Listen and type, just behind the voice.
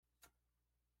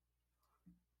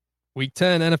Week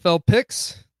 10 NFL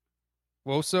picks.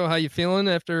 Woso, how you feeling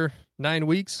after 9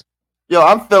 weeks? Yo,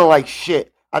 I'm feeling like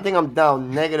shit. I think I'm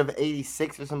down negative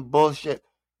 86 or some bullshit.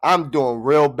 I'm doing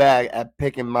real bad at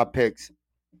picking my picks.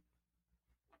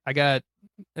 I got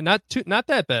not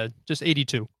that bad, just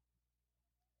 82.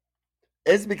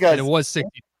 It's And it because was 60.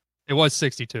 It was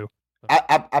 62.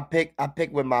 I pick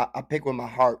with my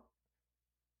heart.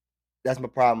 That's my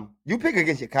problem. You pick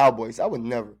against your Cowboys. I would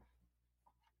never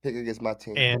pick against my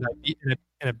team. And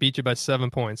I beat you by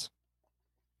 7 points.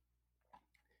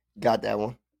 Got that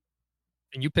one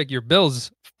And you pick your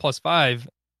Bills +5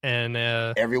 and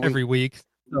every week. every week.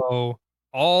 So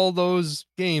all those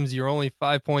games you're only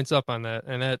 5 points up on that,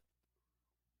 and that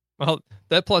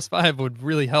 +5 would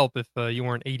really help if you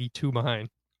weren't 82 behind.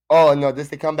 Oh no, this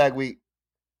is the comeback week.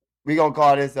 We gonna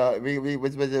call this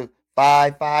which was it?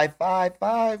 Five, five, five,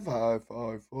 five, five,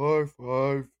 five, five,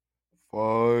 five,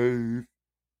 five.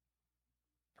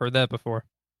 Heard that before.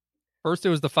 First it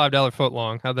was the $5 foot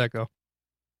long. How'd that go?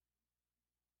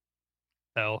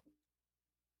 Hell.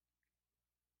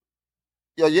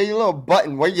 Yo, yeah, your little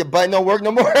button. Where your button don't work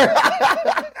no more?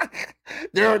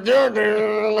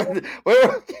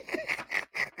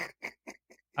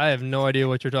 I have no idea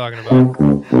what you're talking about.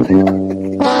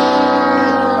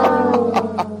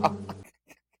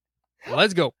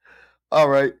 Let's go. All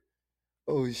right.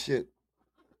 Oh shit.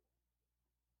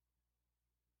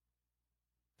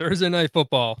 Thursday night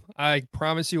football. I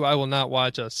promise you I will not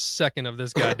watch a second of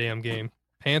this goddamn game.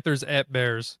 Panthers at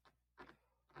Bears.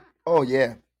 Oh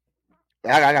yeah.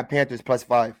 I got Panthers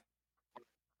 +5.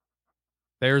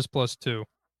 Bears +2.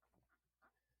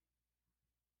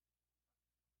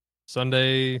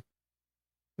 Sunday.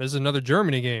 This is another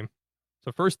Germany game.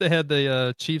 So first they had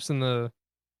the Chiefs and the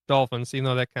Dolphins, even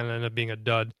though that kind of ended up being a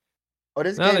dud. Oh,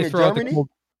 this Now game they in throw out the Germany?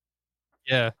 Colts.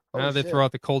 Yeah. Oh Now they shit. throw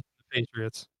out the Colts and the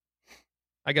Patriots.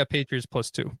 I got Patriots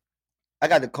 +2. I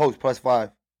got the Colts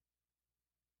 +5.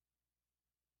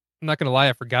 I'm not gonna lie,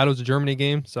 I forgot it was a Germany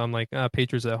game, so I'm like,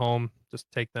 Patriots at home, just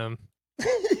take them.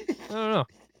 I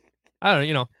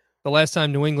don't know. The last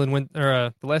time New England went,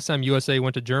 or the last time USA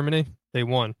went to Germany, they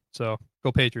won. So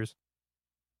go Patriots.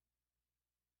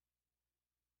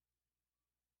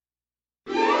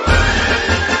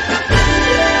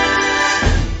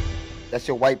 That's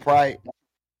your white pride.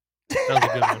 That was a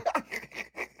good one.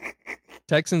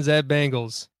 Texans at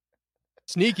Bengals.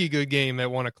 Sneaky good game at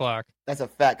 1:00. That's a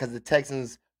fact because the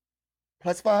Texans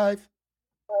 +5.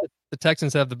 The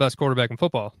Texans have the best quarterback in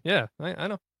football. Yeah, I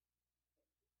know.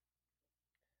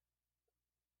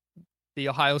 The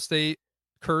Ohio State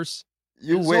curse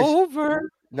You is wish.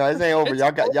 over. No, this ain't over. It's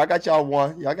Y'all got y'all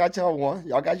one. Y'all got y'all one.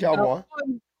 Y'all got y'all one.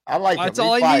 I like him. That's He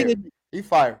all I fired. needed He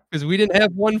fired. because we didn't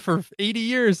have one for 80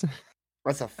 years.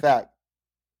 That's a fact.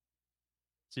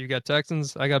 So you got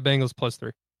Texans. I got Bengals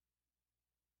 +3.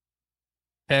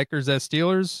 Packers at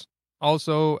Steelers.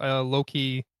 Also a low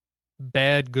key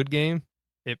bad good game.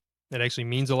 It actually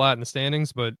means a lot in the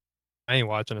standings, but I ain't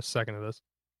watching a second of this.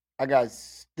 I got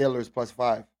Steelers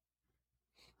 +5.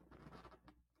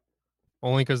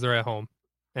 Only because they're at home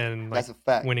and That's a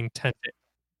fact. winning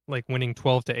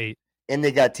 12-8. And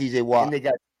they got TJ Watt.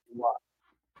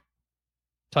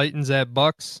 Titans at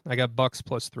Bucks. I got Bucks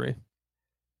 +3.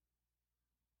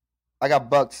 I got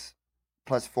Bucks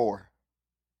 +4.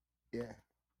 Yeah.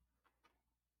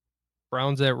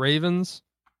 Browns at Ravens.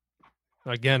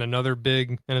 Again, another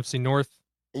big NFC North.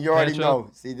 And you already matchup.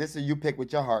 know. See, this is you pick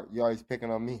with your heart. You always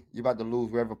picking on me. You about to lose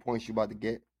whatever points you about to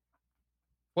get.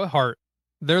 What heart?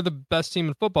 They're the best team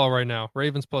in football right now.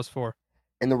 Ravens +4.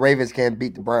 And the Ravens can't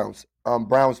beat the Browns.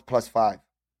 Browns +5.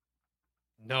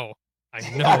 No, I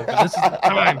know. But this is the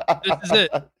time. This is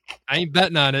it. I ain't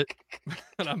betting on it,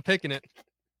 but I'm picking it.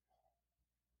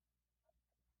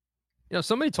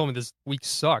 Somebody told me this week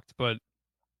sucked, but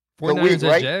 49ers week, at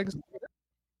right? Jags.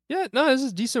 Yeah, no, this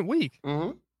is a decent week.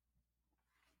 Mm-hmm.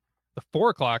 The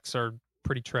 4:00s are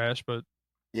pretty trash, but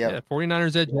Yeah. yeah,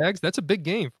 49ers at Jags. That's a big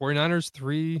game. 49ers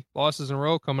 3 losses in a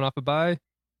row, coming off a bye.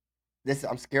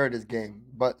 I'm scared of this game.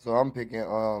 But so I'm picking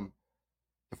the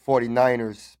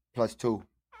 49ers +2.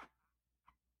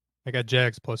 I got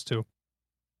Jags +2.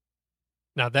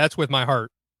 Now that's with my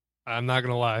heart. I'm not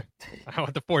gonna lie. I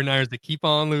want the 49ers to keep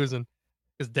on losing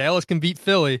because Dallas can beat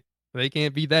Philly. They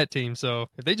can't beat that team. So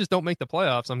if they just don't make the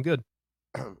playoffs, I'm good.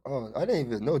 Oh, I didn't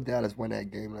even know Dallas won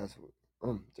that game last week.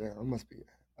 Damn, I must be.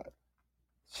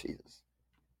 Jesus,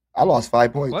 I lost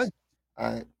 5 points. What?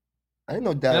 I didn't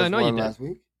know Dallas know you won did. last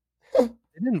week. They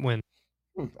didn't win.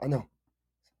 I know.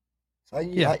 So how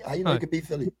you know you could beat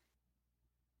Philly?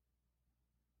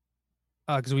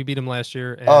 Because we beat them last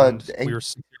year and and we were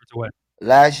 6 years away.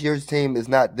 last year's team is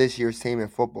not this year's team in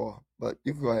football. But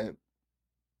you can go ahead.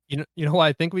 You know why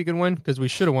I think we can win? Because we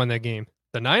should have won that game.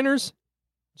 The Niners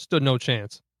stood no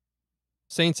chance.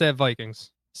 Saints at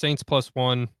Vikings. Saints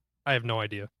 +1. I have no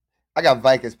idea. I got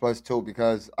Vikings +2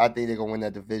 because I think they're gonna win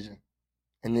that division,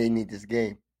 and they need this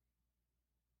game.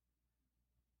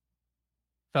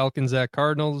 Falcons at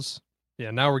Cardinals.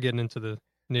 Yeah, now we're getting into the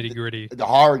nitty gritty. The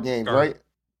hard games, right?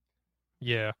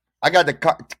 Yeah. I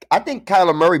think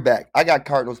Kyler Murray back. I got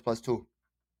Cardinals +2.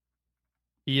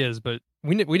 He is, but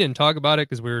we didn't talk about it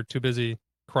because we were too busy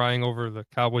crying over the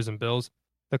Cowboys and Bills.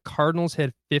 The Cardinals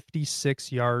had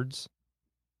 56 yards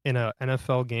in a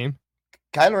NFL game.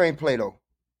 Kyler ain't play though.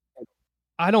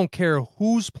 I don't care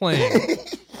who's playing.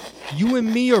 You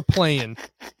and me are playing.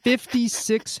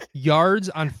 56 yards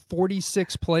on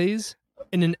 46 plays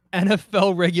in an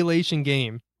NFL regulation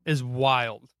game is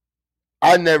wild.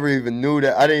 I never even knew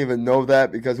that. I didn't even know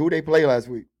that because who they play last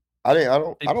week? They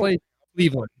played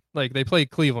Cleveland. Like they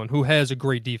played Cleveland, who has a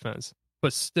great defense,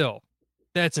 but still,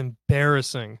 that's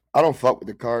embarrassing. I don't fuck with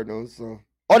the Cardinals. So.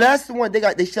 Oh, that's the one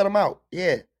they shut them out.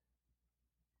 Yeah.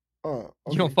 Okay.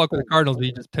 You don't fuck with the Cardinals, but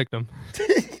you just picked them.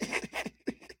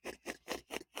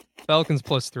 Falcons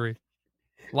 +3.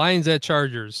 Lions at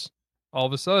Chargers. All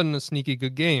of a sudden, a sneaky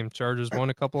good game. Chargers won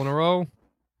a couple in a row.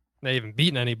 They haven't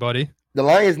beaten anybody. The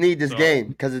Lions need this game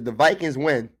because if the Vikings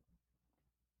win,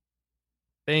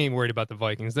 they ain't worried about the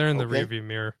Vikings. They're in the rearview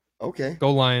mirror. Okay.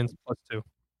 Go Lions +2.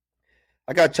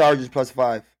 I got Chargers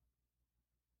 +5.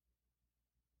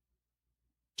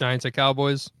 Giants at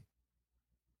Cowboys.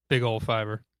 Big old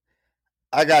fiver.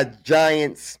 I got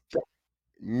Giants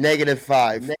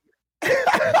 -5.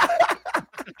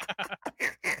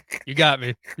 You got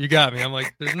me. I'm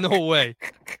like, there's no way.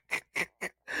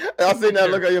 I'll see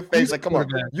that look on your face. Like, come on,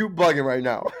 you bugging right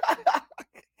now.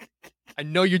 I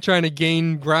know you're trying to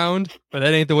gain ground, but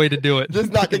that ain't the way to do it. This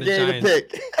is not the game to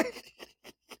pick.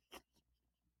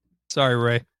 Sorry,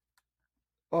 Ray.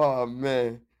 Oh,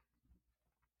 man.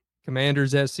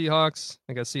 Commanders at Seahawks.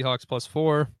 I got Seahawks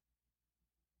 +4.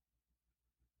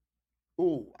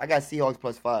 Ooh, I got Seahawks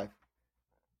 +5.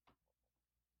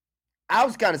 I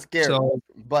was kind of scared,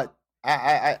 but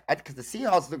I because the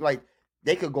Seahawks look like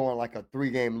they could go on like a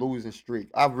 3-game losing streak.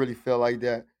 I really feel like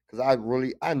that because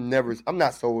I'm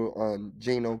not so on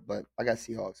Geno, but I got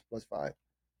Seahawks +5.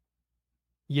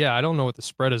 Yeah, I don't know what the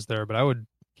spread is there, but I would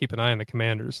keep an eye on the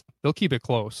Commanders. They'll keep it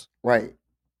close. Right.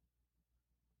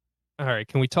 All right.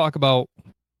 Can we talk about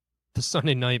the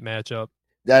Sunday night matchup?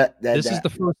 This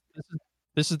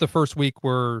is the first week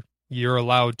where you're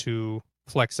allowed to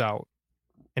flex out,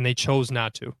 and they chose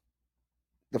not to.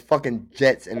 The fucking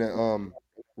Jets and the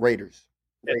Raiders.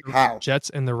 How? Jets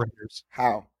and the Raiders.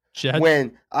 How? Jets.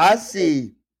 When I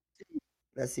see,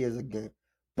 let's see as a game.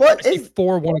 But I see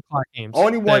 4 1:00 games.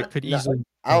 Only one could easily.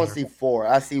 I don't see 4.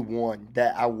 I see 1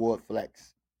 that I would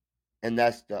flex, and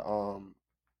that's the only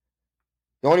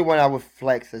one I would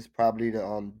flex is probably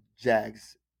the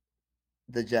Jags,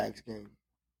 the Jags game.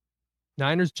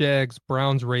 Niners, Jags,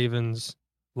 Browns, Ravens,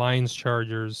 Lions,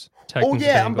 Chargers, Texans. Oh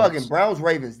yeah, Bengals. I'm bugging. Browns,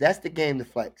 Ravens. That's the game to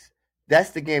flex. That's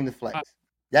the game.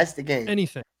 That's the game.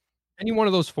 Anything, any one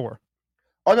of those 4.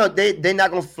 Oh no, they're not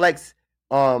gonna flex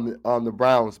the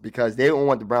Browns because they don't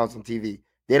want the Browns on TV.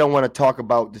 They don't want to talk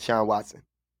about Deshaun Watson.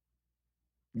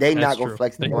 They not gonna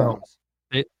flex the Browns.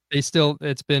 They still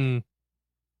they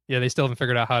still haven't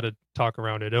figured out how to talk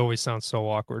around it. It always sounds so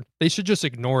awkward. They should just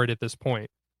ignore it at this point.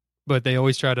 But they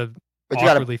always try to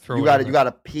awkwardly throw it. You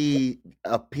gotta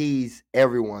appease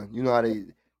everyone. You know how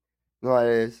it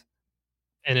is.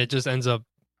 And it just ends up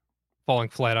falling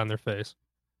flat on their face.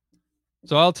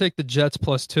 So I'll take the Jets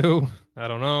 +2. I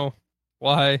don't know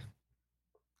why.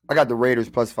 I got the Raiders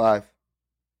 +5.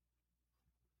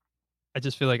 I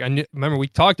just feel like remember we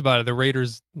talked about it. The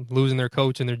Raiders losing their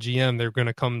coach and their GM. They're going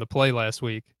to come to play last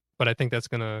week, but I think that's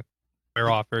going to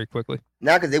wear off very quickly.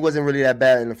 Now, because they wasn't really that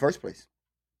bad in the first place.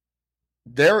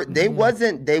 They was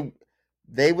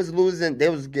losing. They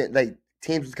was getting like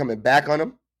teams was coming back on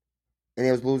them, and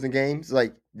they was losing games.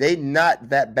 Like they not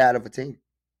that bad of a team.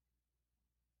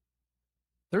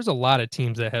 There's a lot of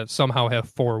teams that somehow have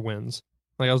 4 wins.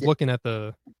 Like I was looking at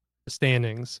the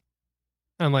standings.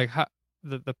 I'm like, how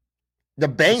the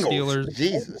Bengals, Steelers,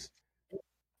 Jesus.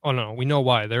 Oh no, we know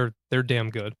why. They're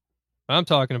damn good. I'm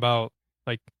talking about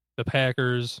like the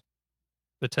Packers,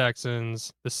 the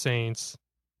Texans, the Saints,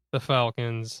 the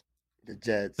Falcons, the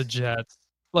Jets.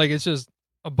 Like it's just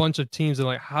a bunch of teams that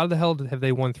like how the hell have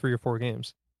they won 3 or 4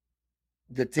 games?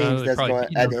 The teams that's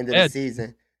going at the end of the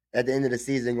season. At the end of the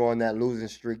season, go on that losing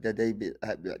streak that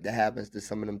happens to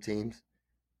some of them teams.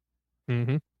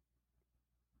 Mm-hmm.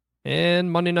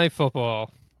 And Monday Night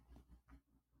Football.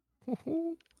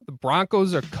 The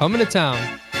Broncos are coming to town.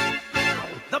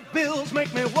 The Bills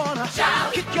make me wanna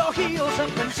shout. Kick your heels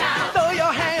up and shout. Throw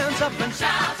your hands up and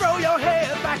shout. Throw your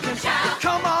head back and shout.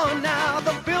 Come on now,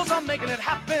 the Bills are making it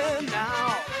happen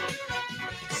now.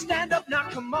 Stand up now,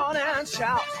 come on and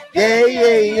shout. Yeah,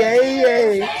 yeah,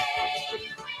 yeah, yeah.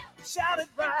 Shout it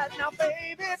right now,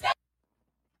 baby.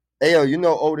 Hey, yo, you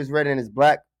know Otis Redding is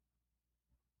black?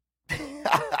 Hey,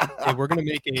 we're going to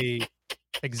make a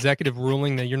executive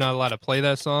ruling that you're not allowed to play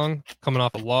that song coming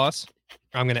off a loss.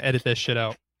 I'm going to edit this shit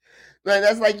out. Man,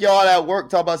 that's like y'all at work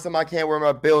talk about something I can't wear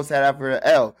my Bills hat after the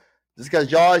L. Just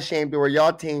because y'all ashamed to wear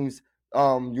y'all team's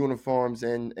uniforms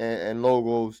and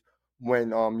logos when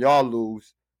y'all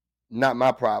lose. Not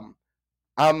my problem.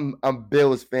 I'm a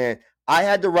Bills fan. I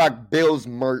had to rock Bills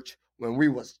merch when we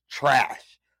was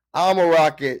trash. I'm going to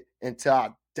rock it until I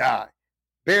die.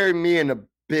 Bury me in the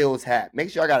Bills hat. Make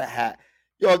sure I got a hat.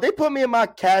 Yo, if they put me in my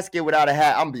casket without a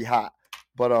hat, I'm going to be hot.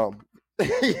 But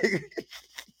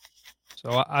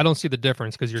So I don't see the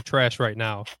difference because you're trash right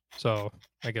now. So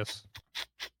I guess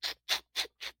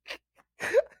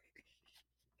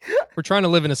we're trying to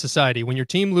live in a society. When your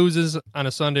team loses on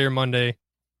a Sunday or Monday,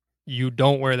 you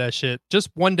don't wear that shit.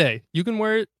 Just one day. You can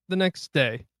wear it the next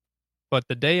day. But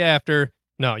the day after,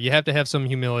 no, you have to have some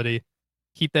humility.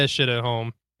 Keep that shit at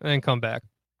home and then come back.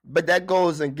 But that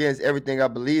goes against everything I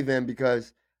believe in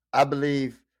because I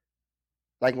believe,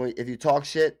 like, if you talk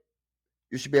shit,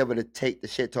 you should be able to take the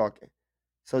shit talking.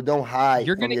 So don't hide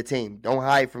from your team. Don't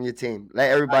hide from your team.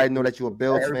 Let everybody know that you're a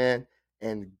Bills fan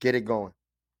and get it going.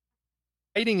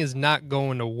 Hiding is not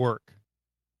going to work.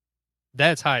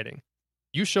 That's hiding.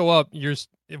 You show up,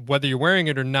 whether you're wearing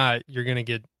it or not, you're going to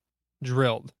get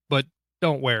drilled. But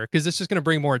don't wear it because it's just going to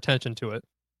bring more attention to it.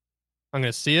 I'm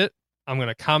going to see it. I'm going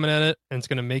to comment on it, and it's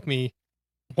going to make me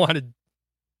want to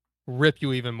rip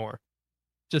you even more.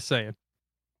 Just saying.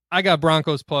 I got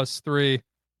Broncos +3.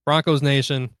 Broncos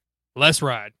Nation. Let's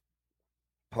ride.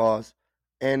 Pause.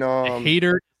 And the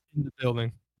hater in the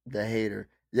building. The hater.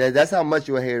 Yeah, that's how much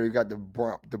you're a hater. You got the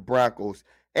Broncos.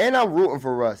 And I'm rooting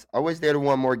for Russ. I wish they'd have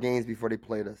won more games before they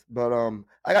played us. But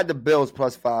I got the Bills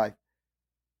 +5.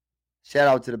 Shout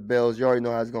out to the Bills. You already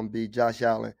know how it's going to be. Josh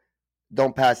Allen.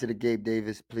 Don't pass it to Gabe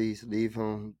Davis, please. Leave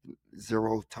him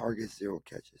 0 targets, 0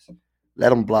 catches.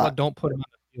 Let him block. Well, don't put him on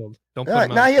the field. Don't put him on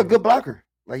the field. He's a good blocker.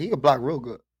 Like, he can block real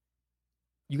good.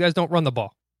 You guys don't run the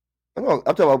ball. I'm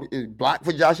talking about block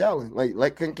for Josh Allen. Like,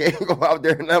 let Kincaid go out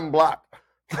there and let him block.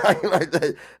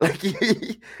 like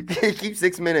he keep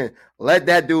 6 minutes. Let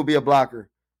that dude be a blocker.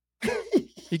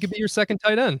 He could be your second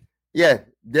tight end. Yeah,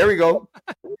 there we go.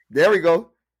 There we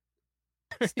go.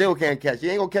 Still can't catch. You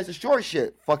ain't gonna catch the short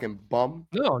shit, fucking bum.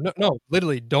 No.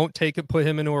 Literally, don't take it. Put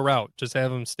him into a route. Just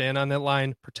have him stand on that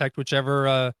line, protect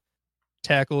whichever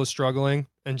tackle is struggling,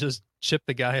 and just chip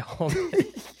the guy all day.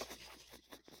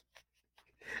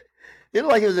 It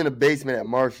looked like he was in the basement at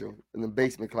Marshall in the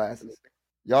basement classes.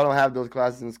 Y'all don't have those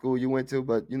classes in school you went to,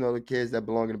 but you know the kids that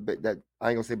belong in that I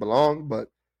ain't gonna say belong, but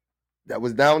that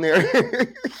was down there.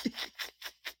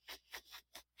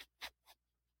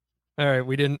 All right,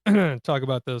 we didn't talk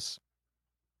about this.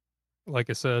 Like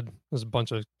I said, there's a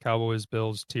bunch of Cowboys,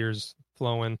 Bills, tears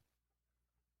flowing.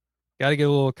 Got to get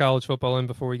a little college football in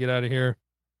before we get out of here.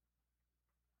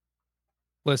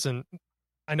 Listen,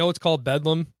 I know it's called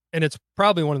Bedlam, and it's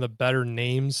probably one of the better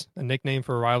names, a nickname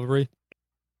for a rivalry.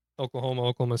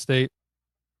 Oklahoma State.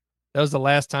 That was the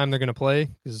last time they're going to play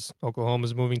because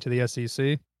Oklahoma's moving to the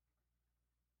SEC.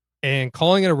 And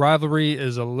calling it a rivalry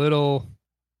is a little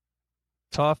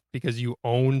tough because you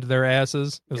owned their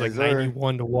asses. It was like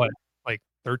 91 to what? Like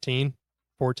 13,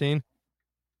 14?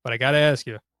 But I got to ask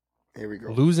you. Here we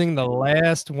go. Losing the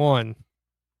last one.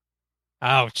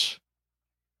 Ouch.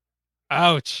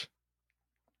 Ouch.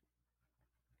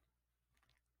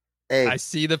 Hey. I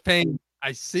see the pain.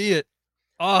 I see it.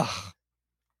 Oh.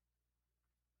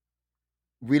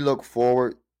 We look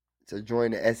forward to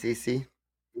join the SEC.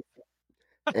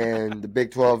 And the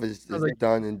Big 12 is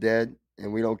done and dead.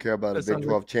 And we don't care about a Big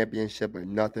 12 championship or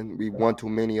nothing. We won too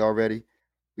many already.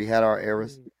 We had our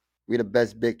eras. We're the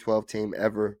best Big 12 team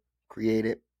ever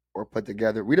created or put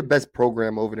together. We're the best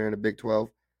program over there in the Big 12.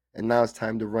 And now it's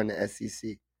time to run the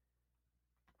SEC.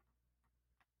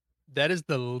 That is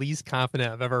the least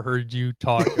confident I've ever heard you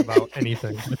talk about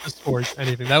anything with the sports,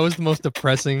 anything. That was the most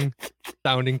depressing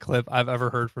sounding clip I've ever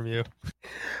heard from you.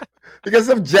 Because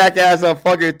some jackass on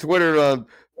fucking Twitter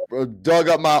dug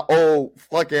up my old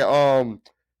fucking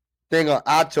thing on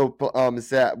Acho and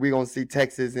said we're gonna see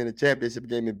Texas in the championship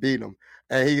game and beat them.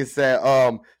 And he said,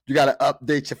 you gotta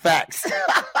update your facts. It's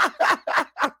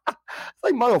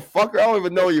like, motherfucker, I don't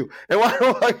even know you. And why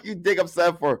don't you dig up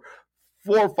something for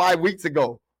 4 or 5 weeks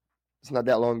ago? It's not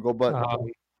that long ago, but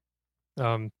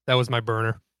That was my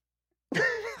burner.